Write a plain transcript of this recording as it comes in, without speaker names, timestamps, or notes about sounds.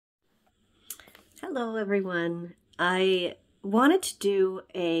Hello, everyone. I wanted to do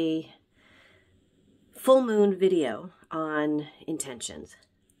a full moon video on intentions,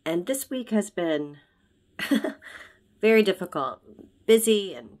 and this week has been very difficult,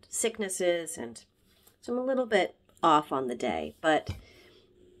 busy and sicknesses, and so I'm a little bit off on the day, but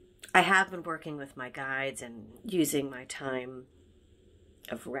I have been working with my guides and using my time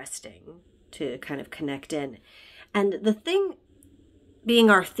of resting to kind of connect in. And the thing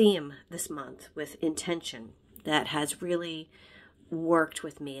being our theme this month with intention that has really worked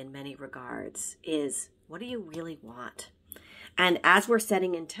with me in many regards is, what do you really want? And as we're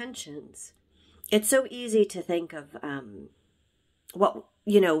setting intentions, it's so easy to think of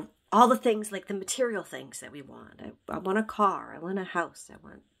all the things, like the material things that we want. I want a car, I want a house, I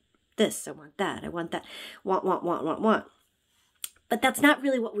want this, I want that, I want that, want. But that's not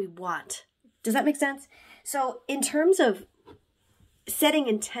really what we want. Does that make sense? So in terms of setting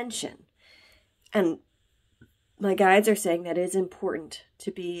intention, and my guides are saying that it is important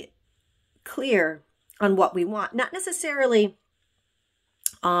to be clear on what we want, not necessarily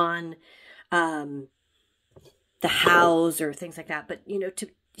on the house or things like that, but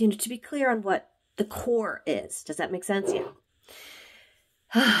to be clear on what the core is. Does that make sense? Yeah.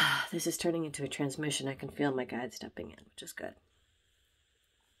 This is turning into a transmission. I can feel my guides stepping in, which is good.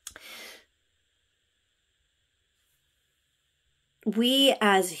 We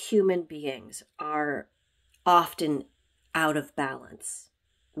as human beings are often out of balance.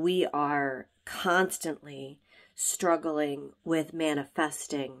 We are constantly struggling with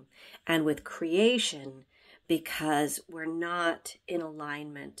manifesting and with creation because we're not in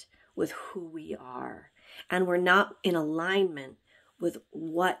alignment with who we are, and we're not in alignment with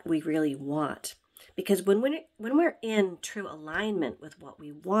what we really want. Because when we're in true alignment with what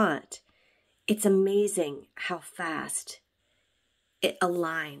we want, it's amazing how fast it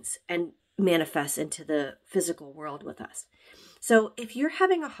aligns and manifests into the physical world with us. So if you're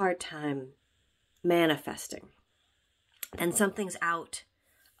having a hard time manifesting, then something's out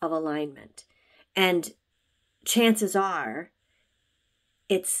of alignment. And chances are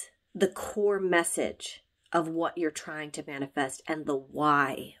it's the core message of what you're trying to manifest and the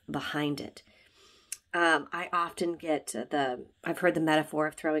why behind it. I often get I've heard the metaphor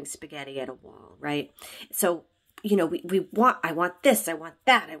of throwing spaghetti at a wall, right? So I want this, I want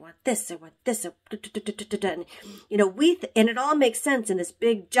that, I want this, I want this, and it all makes sense in this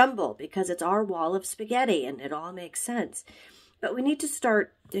big jumble because it's our wall of spaghetti and it all makes sense. But we need to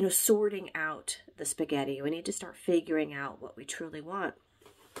start, sorting out the spaghetti. We need to start figuring out what we truly want.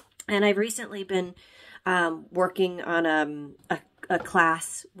 And I've recently been working on a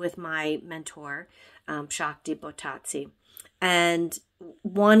class with my mentor, Shakti Botazzi. And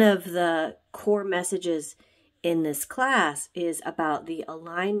one of the core messages in this class is about the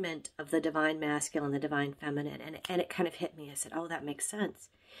alignment of the divine masculine and the divine feminine. And it kind of hit me. I said, oh, that makes sense.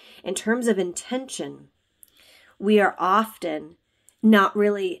 In terms of intention, we are often not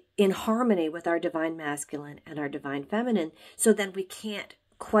really in harmony with our divine masculine and our divine feminine. So then we can't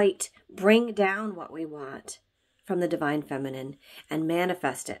quite bring down what we want from the divine feminine and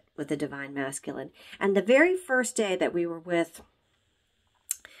manifest it with the divine masculine. And the very first day that we were with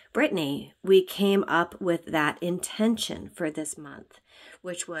Brittany, we came up with that intention for this month,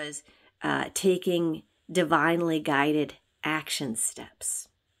 which was taking divinely guided action steps.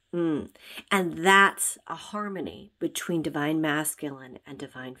 And that's a harmony between divine masculine and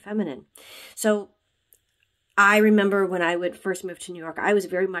divine feminine. So I remember when I would first move to New York, I was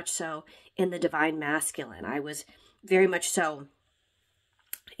very much so in the divine masculine. I was very much so,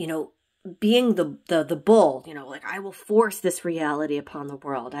 being the bull, like I will force this reality upon the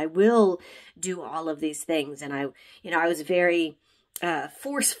world. I will do all of these things. And I was very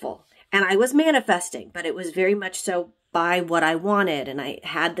forceful, and I was manifesting, but it was very much so by what I wanted. And I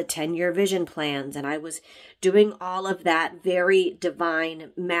had the 10-year vision plans, and I was doing all of that very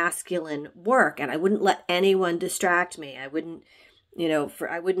divine masculine work. And I wouldn't let anyone distract me. I wouldn't,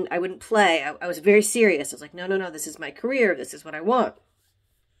 I wouldn't play. I was very serious. I was like, no, this is my career. This is what I want.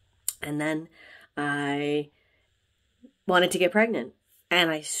 And then I wanted to get pregnant,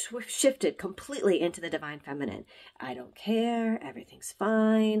 and I shifted completely into the divine feminine. I don't care. Everything's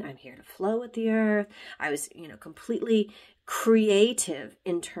fine. I'm here to flow with the earth. I was, completely creative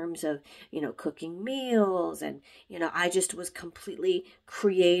in terms of, cooking meals. And, I just was completely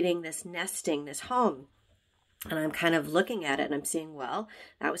creating this nesting, this home. And I'm kind of looking at it and I'm seeing, well,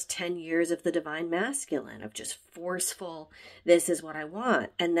 that was 10 years of the divine masculine, of just forceful, this is what I want.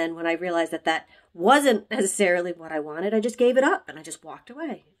 And then when I realized that that wasn't necessarily what I wanted, I just gave it up and I just walked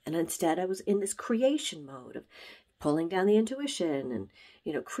away. And instead I was in this creation mode of pulling down the intuition and,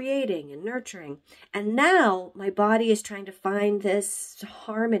 creating and nurturing. And now my body is trying to find this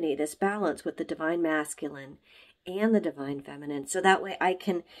harmony, this balance with the divine masculine and the divine feminine. So that way I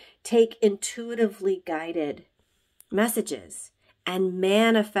can take intuitively guided messages and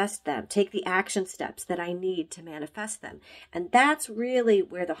manifest them, take the action steps that I need to manifest them. And that's really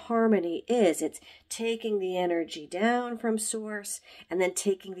where the harmony is. It's taking the energy down from source and then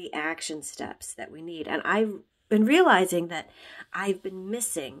taking the action steps that we need. And I've been realizing that I've been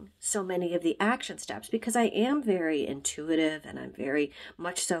missing so many of the action steps because I am very intuitive and I'm very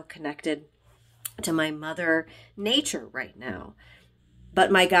much so connected to my mother nature right now. But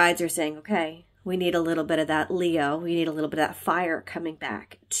my guides are saying, okay, we need a little bit of that Leo. We need a little bit of that fire coming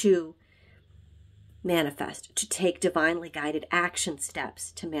back to manifest, to take divinely guided action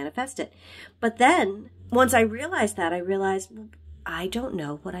steps to manifest it. But then once I realized that, I realized, well, I don't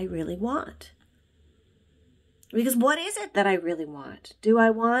know what I really want. Because what is it that I really want? Do I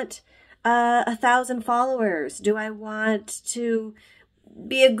want 1,000 followers? Do I want to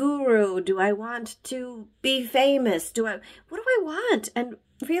be a guru? Do I want to be famous? What do I want? And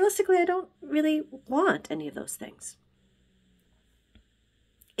realistically, I don't really want any of those things.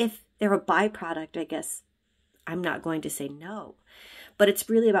 If they're a byproduct, I guess I'm not going to say no. But it's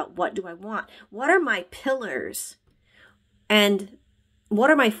really about, what do I want? What are my pillars? And what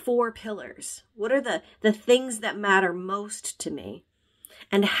are my 4 pillars? What are the things that matter most to me?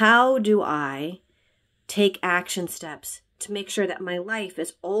 And how do I take action steps to make sure that my life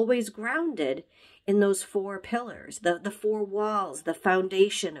is always grounded in those 4 pillars, the 4 walls, the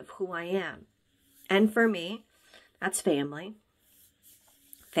foundation of who I am? And for me, that's family,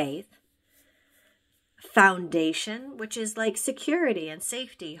 faith, foundation, which is like security and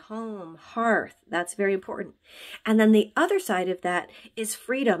safety, home, hearth. That's very important. And then the other side of that is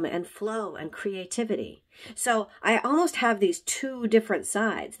freedom and flow and creativity. So I almost have these 2 different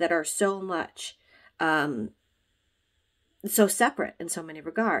sides that are so much so separate in so many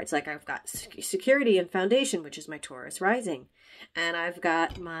regards. Like I've got security and foundation, which is my Taurus rising. And I've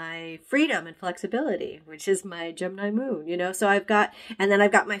got my freedom and flexibility, which is my Gemini moon, So and then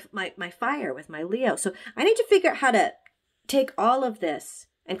I've got my fire with my Leo. So I need to figure out how to take all of this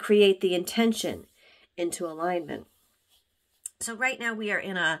and create the intention into alignment. So right now we are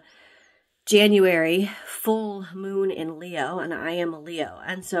in a January full moon in Leo, and I am a Leo.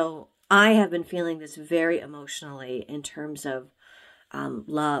 And so I have been feeling this very emotionally in terms of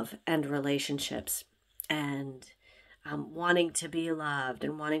love and relationships and wanting to be loved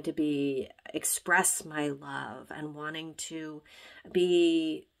and wanting to express my love and wanting to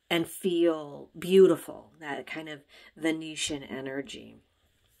be and feel beautiful, that kind of Venetian energy.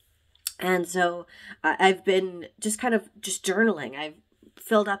 And so I've been just journaling. I've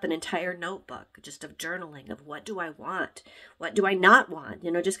filled up an entire notebook just of journaling of, what do I want? What do I not want?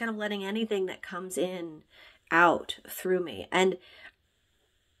 Just kind of letting anything that comes in out through me. And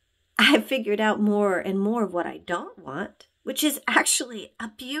I've figured out more and more of what I don't want, which is actually a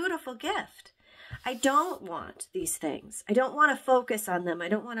beautiful gift. I don't want these things. I don't want to focus on them. I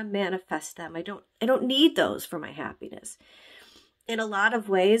don't want to manifest them. I don't need those for my happiness. In a lot of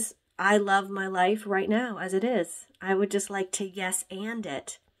ways, I love my life right now as it is. I would just like to yes and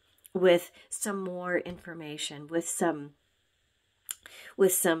it with some more information, with some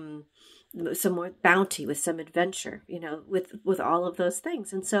more bounty, with some adventure, with all of those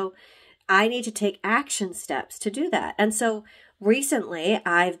things. And so I need to take action steps to do that. And so recently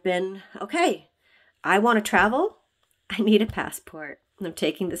I've been, okay, I want to travel. I need a passport. And I'm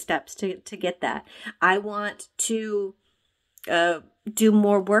taking the steps to get that. I want to do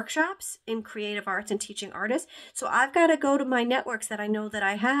more workshops in creative arts and teaching artists. So I've got to go to my networks that I know that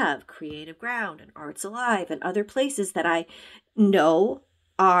I have, Creative Ground and Arts Alive and other places that I know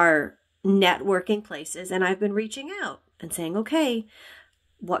are networking places. And I've been reaching out and saying, okay,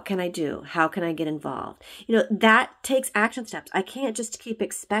 what can I do? How can I get involved? That takes action steps. I can't just keep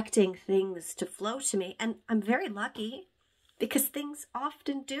expecting things to flow to me. And I'm very lucky because things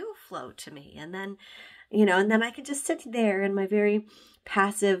often do flow to me. And then I can just sit there in my very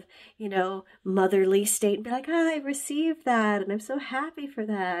passive, motherly state and be like, I received that. And I'm so happy for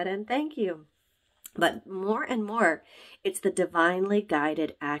that. And thank you. But more and more, it's the divinely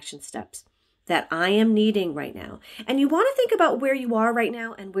guided action steps that I am needing right now. And you want to think about where you are right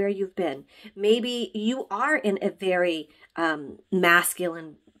now and where you've been. Maybe you are in a very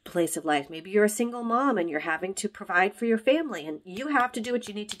masculine place of life. Maybe you're a single mom and you're having to provide for your family and you have to do what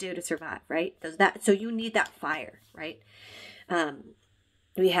you need to do to survive, right? So you need that fire, right?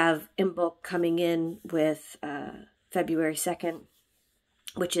 We have Imbolc coming in with February 2nd,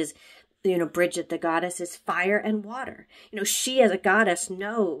 which is Bridget, the goddess, is fire and water. She as a goddess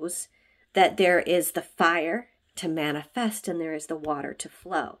knows that there is the fire to manifest and there is the water to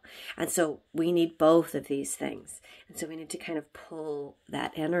flow. And so we need both of these things. And so we need to kind of pull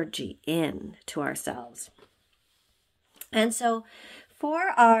that energy in to ourselves. And so for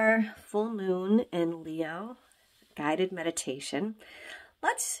our full moon in Leo guided meditation,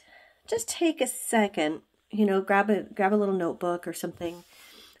 let's just take a second, grab a little notebook or something,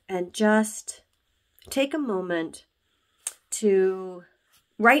 and just take a moment to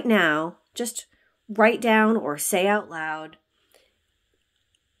right now, just write down or say out loud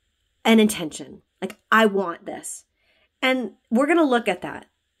an intention. Like, I want this. And we're going to look at that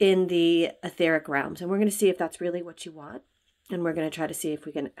in the etheric realms, and we're going to see if that's really what you want. And we're going to try to see if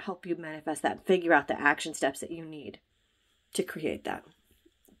we can help you manifest that and figure out the action steps that you need to create that.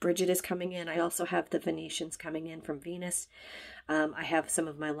 Bridget is coming in. I also have the Venetians coming in from Venus. I have some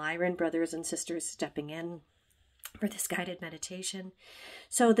of my Lyran brothers and sisters stepping in for this guided meditation.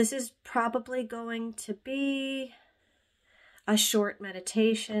 So this is probably going to be a short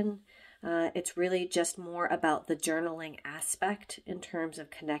meditation. It's really just more about the journaling aspect in terms of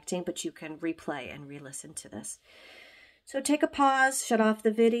connecting, but you can replay and re-listen to this. So take a pause, shut off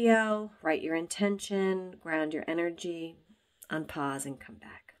the video, write your intention, ground your energy, unpause, and come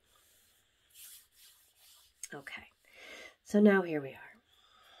back. Okay, so now here we are.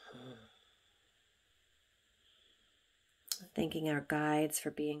 Thanking our guides for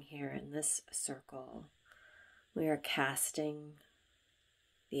being here in this circle. We are casting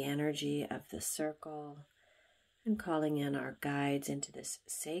the energy of the circle and calling in our guides into this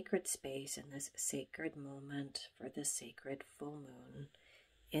sacred space and this sacred moment for the sacred full moon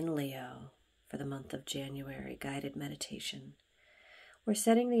in Leo for the month of January guided meditation. We're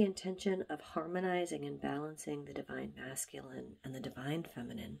setting the intention of harmonizing and balancing the divine masculine and the divine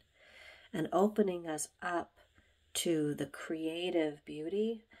feminine and opening us up to the creative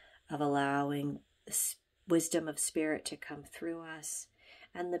beauty of allowing the wisdom of spirit to come through us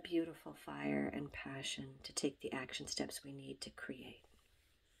and the beautiful fire and passion to take the action steps we need to create.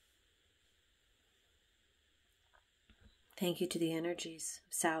 Thank you to the energies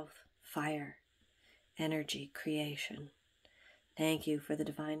of South, fire, energy, creation. Thank you for the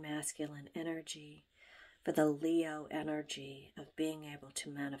divine masculine energy, for the Leo energy of being able to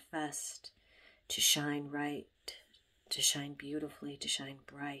manifest, to shine right, to shine beautifully, to shine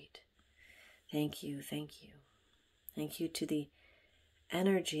bright. Thank you, thank you. Thank you to the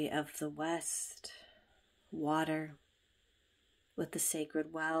energy of the West, water, with the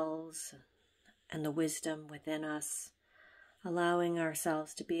sacred wells and the wisdom within us, allowing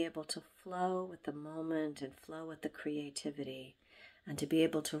ourselves to be able to flow with the moment and flow with the creativity and to be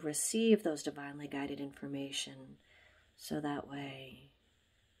able to receive those divinely guided information so that way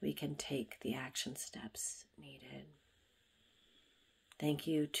we can take the action steps needed. Thank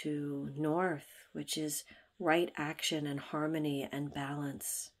you to North, which is right action and harmony and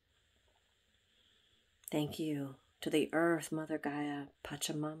balance. Thank you to the Earth, Mother Gaia,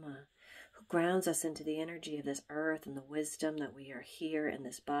 Pachamama, who grounds us into the energy of this earth and the wisdom that we are here in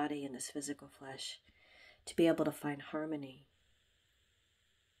this body, in this physical flesh, to be able to find harmony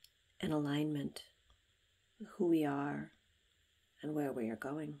and alignment with who we are and where we are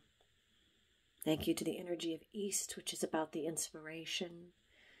going. Thank you to the energy of East, which is about the inspiration,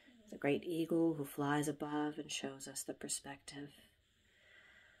 the great eagle who flies above and shows us the perspective.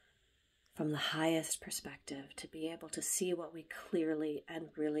 From the highest perspective, to be able to see what we clearly and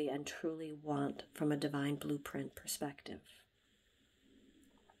really and truly want from a divine blueprint perspective.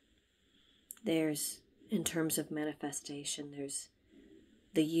 There's, in terms of manifestation, there's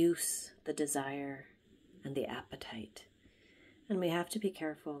the use, the desire, and the appetite. And we have to be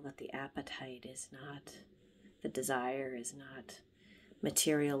careful that the appetite is not, the desire is not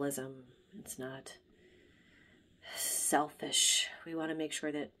materialism, it's not selfish. We want to make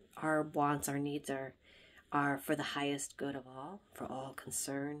sure that our wants, our needs are for the highest good of all, for all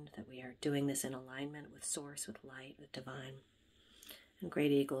concerned, that we are doing this in alignment with Source, with light, with divine. And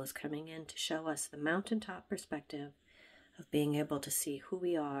Great Eagle is coming in to show us the mountaintop perspective of being able to see who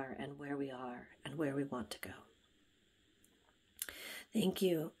we are and where we want to go. Thank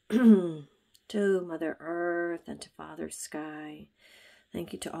you to Mother Earth and to Father Sky.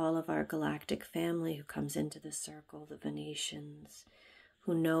 Thank you to all of our galactic family who comes into the circle, the Venetians,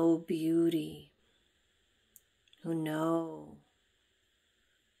 who know beauty, who know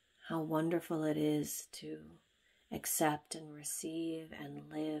how wonderful it is to accept and receive and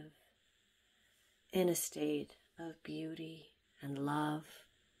live in a state of beauty and love.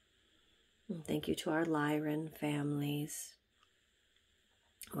 And thank you to our Lyran families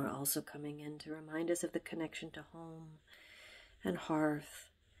We're also coming in to remind us of the connection to home and hearth,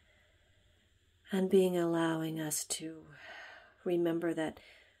 and allowing us to remember that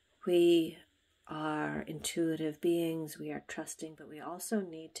we are intuitive beings, we are trusting, but we also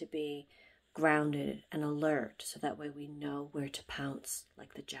need to be grounded and alert, so that way we know where to pounce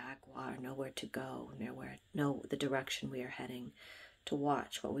like the jaguar, know where to go, know the direction we are heading, to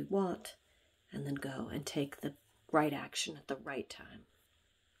watch what we want, and then go and take the right action at the right time.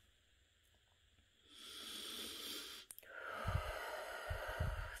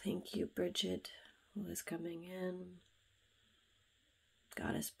 Thank you, Bridget, who is coming in.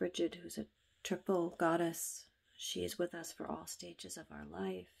 Goddess Bridget, who's a triple goddess. She is with us for all stages of our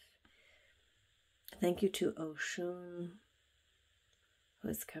life. Thank you to Oshun, who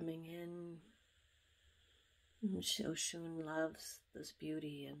is coming in. Oshun loves this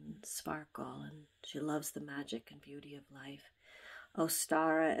beauty and sparkle, and she loves the magic and beauty of life.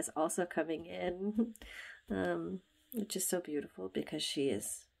 Ostara is also coming in, which is so beautiful because she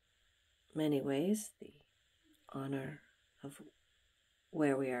is, in many ways, the honor of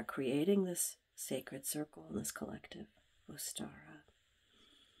where we are creating this sacred circle in this collective. Ostara.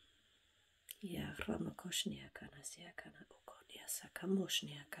 Yes,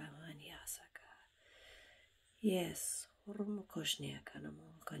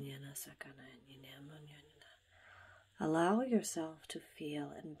 allow yourself to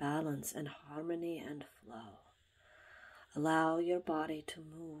feel in balance and harmony and flow. Allow your body to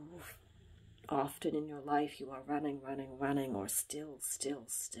move. Often in your life you are running, or still.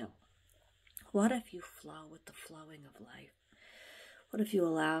 What if you flow with the flowing of life? What if you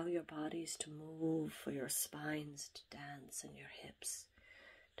allow your bodies to move, for your spines to dance and your hips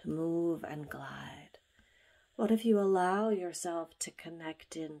to move and glide? What if you allow yourself to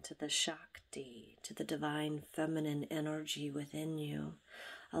connect into the Shakti, to the divine feminine energy within you,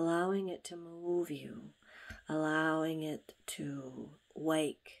 allowing it to move you, allowing it to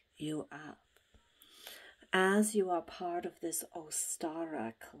wake you up? As you are part of this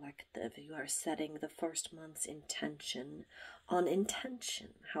Ostara collective, you are setting the first month's intention on intention.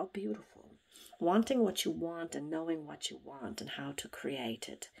 How beautiful. Wanting what you want and knowing what you want and how to create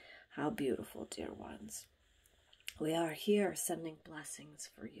it. How beautiful, dear ones. We are here sending blessings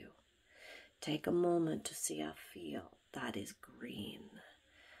for you. Take a moment to see a field that is green.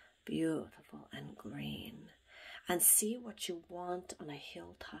 Beautiful and green. And see what you want on a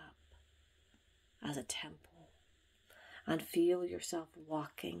hilltop as a temple, and feel yourself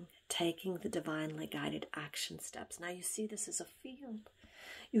walking, taking the divinely guided action steps. Now you see this is a field.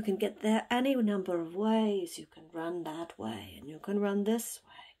 You can get there any number of ways. You can run that way, and you can run this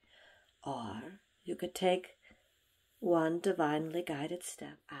way, or you could take one divinely guided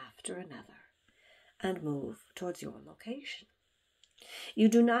step after another and move towards your location. You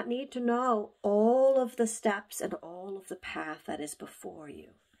do not need to know all of the steps and all of the path that is before you.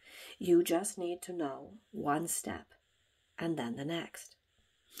 You just need to know one step and then the next.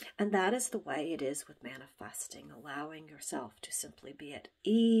 And that is the way it is with manifesting, allowing yourself to simply be at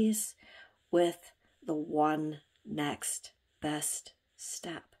ease with the one next best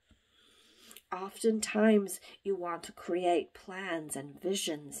step. Oftentimes you want to create plans and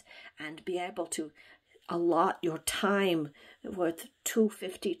visions and be able to allot your time with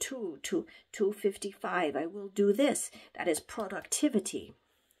 2:52 to 2:55. I will do this. That is productivity.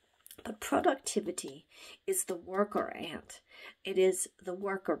 But productivity is the worker ant. It is the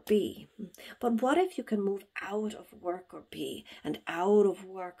worker bee. But what if you can move out of worker bee and out of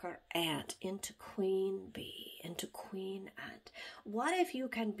worker ant into queen bee, into queen ant? What if you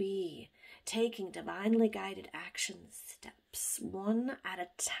can be taking divinely guided action steps one at a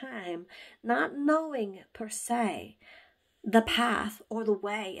time, not knowing per se the path or the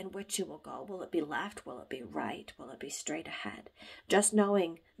way in which you will go? Will it be left? Will it be right? Will it be straight ahead? Just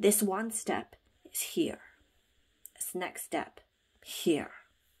knowing this one step is here. This next step, here.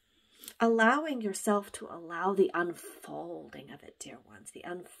 Allowing yourself to allow the unfolding of it, dear ones. The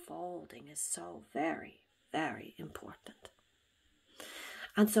unfolding is so very, very important.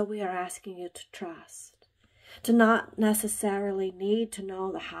 And so we are asking you to trust, to not necessarily need to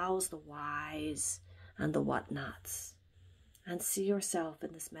know the hows, the whys, and the whatnots. And see yourself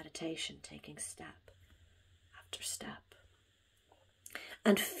in this meditation taking step after step.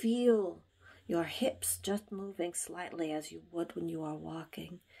 And feel your hips just moving slightly as you would when you are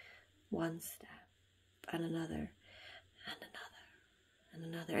walking. One step and another and another and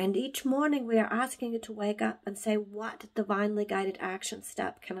another. And each morning we are asking you to wake up and say, what divinely guided action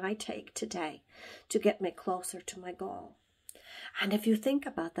step can I take today to get me closer to my goal? And if you think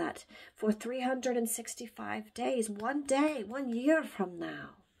about that, for 365 days, one day, 1 year from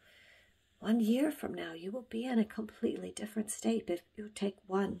now, 1 year from now, you will be in a completely different state if you take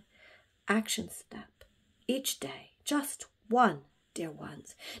one action step each day. Just one, dear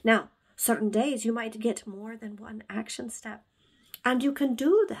ones. Now, certain days you might get more than one action step, and you can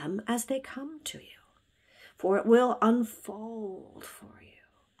do them as they come to you, for it will unfold for you.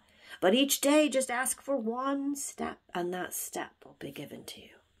 But each day, just ask for one step, and that step will be given to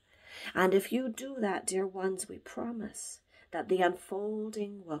you. And if you do that, dear ones, we promise that the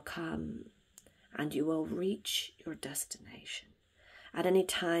unfolding will come, and you will reach your destination. At any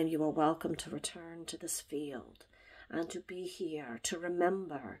time, you are welcome to return to this field and to be here, to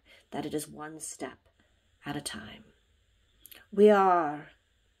remember that it is one step at a time. We are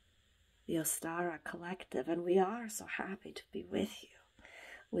the Ostara Collective, and we are so happy to be with you.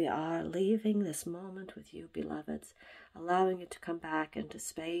 We are leaving this moment with you, beloveds, allowing you to come back into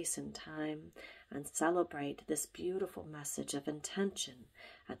space and time and celebrate this beautiful message of intention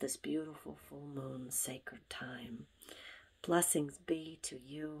at this beautiful full moon sacred time. Blessings be to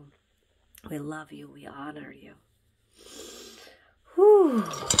you. We love you. We honor you. Whew,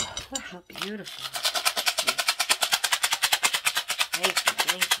 how beautiful. Thank you,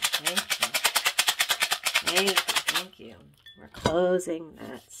 thank you, thank you. Thank you, thank you. We're closing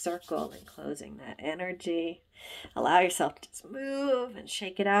that circle and closing that energy. Allow yourself to just move and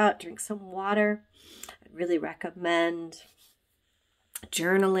shake it out. Drink some water. I really recommend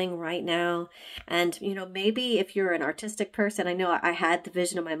journaling right now. And, maybe if you're an artistic person, I know I had the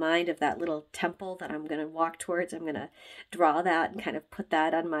vision in my mind of that little temple that I'm going to walk towards. I'm going to draw that and kind of put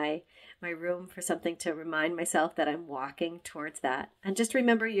that on my room for something to remind myself that I'm walking towards that. And just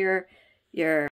remember your